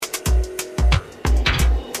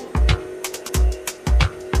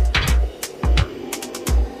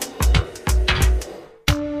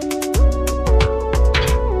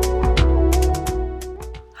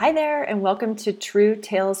and welcome to True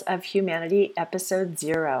Tales of Humanity, Episode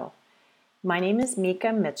 0. My name is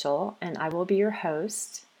Mika Mitchell, and I will be your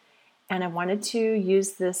host. And I wanted to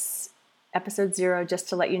use this Episode 0 just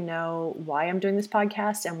to let you know why I'm doing this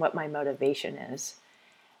podcast and what my motivation is.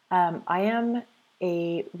 I am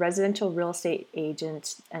a residential real estate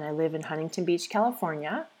agent, and I live in Huntington Beach,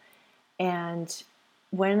 California. And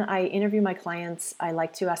when I interview my clients, I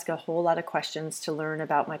like to ask a whole lot of questions to learn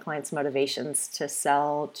about my clients' motivations to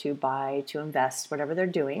sell, to buy, to invest, whatever they're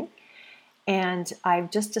doing. And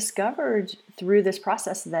I've just discovered through this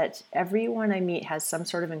process that everyone I meet has some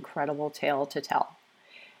sort of incredible tale to tell.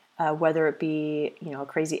 Whether it be, a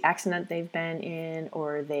crazy accident they've been in,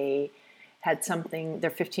 or they had their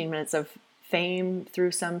 15 minutes of fame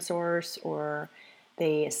through some source, or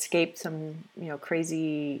they escaped some,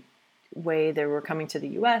 crazy way they were coming to the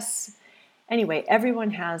US. Anyway,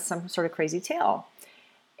 everyone has some sort of crazy tale.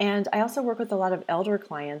 And I also work with a lot of elder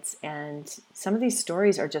clients, and some of these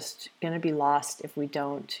stories are just going to be lost if we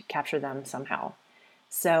don't capture them somehow.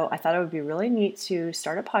 So I thought it would be really neat to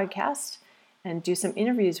start a podcast and do some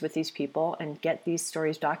interviews with these people and get these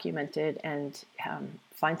stories documented and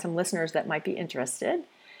find some listeners that might be interested.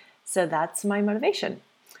 So that's my motivation.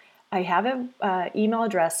 I have an email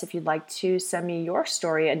address if you'd like to send me your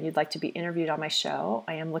story and you'd like to be interviewed on my show.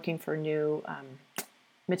 I am looking for new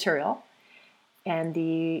material. And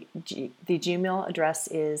the Gmail address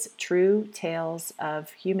is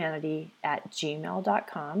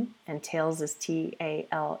truetalesofhumanity@gmail.com. And tales is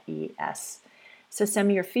TALES. So send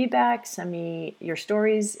me your feedback, send me your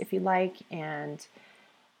stories if you'd like, and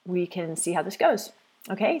we can see how this goes.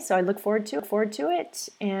 Okay, so I look forward to it,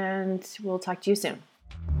 and we'll talk to you soon.